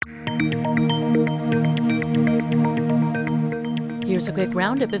Here's a quick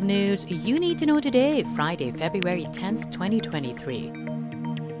roundup of news you need to know today, Friday, February 10th, 2023.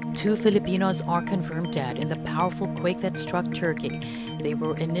 2 Filipinos are confirmed dead in the powerful quake that struck Turkey. They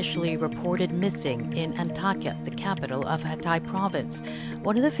were initially reported missing in Antakya, the capital of Hatay province.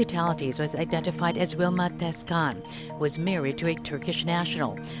 One of the fatalities was identified as Wilma Tescan, who was married to a Turkish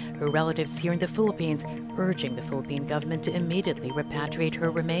national. Her relatives here in the Philippines urging the Philippine government to immediately repatriate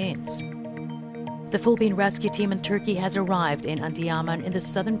her remains. The Philippine rescue team in Turkey has arrived in Andiaman in the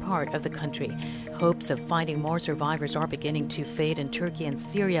southern part of the country. Hopes of finding more survivors are beginning to fade in Turkey and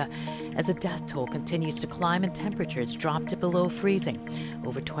Syria as the death toll continues to climb and temperatures drop to below freezing.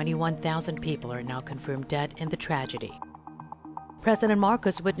 Over 21,000 people are now confirmed dead in the tragedy. President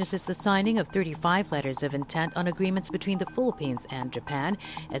Marcos witnesses the signing of 35 letters of intent on agreements between the Philippines and Japan,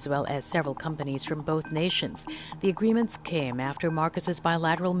 as well as several companies from both nations. The agreements came after Marcos's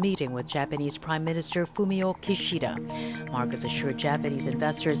bilateral meeting with Japanese Prime Minister Fumio Kishida. Marcos assured Japanese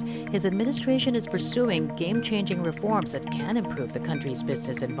investors his administration is pursuing game-changing reforms that can improve the country's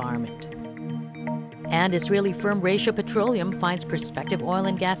business environment. And Israeli firm Ratio Petroleum finds prospective oil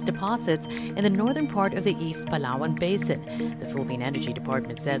and gas deposits in the northern part of the East Palawan Basin. The Philippine Energy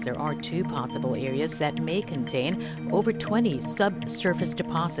Department says there are 2 possible areas that may contain over 20 subsurface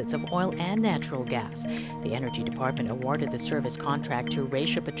deposits of oil and natural gas. The Energy Department awarded the service contract to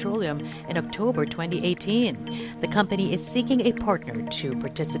Ratio Petroleum in October 2018. The company is seeking a partner to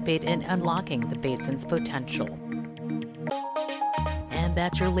participate in unlocking the basin's potential. And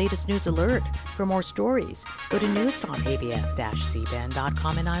that's your latest news alert. For more stories, go to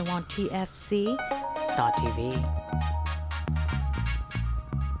news.abs-cbn.com and iwanttfc.tv.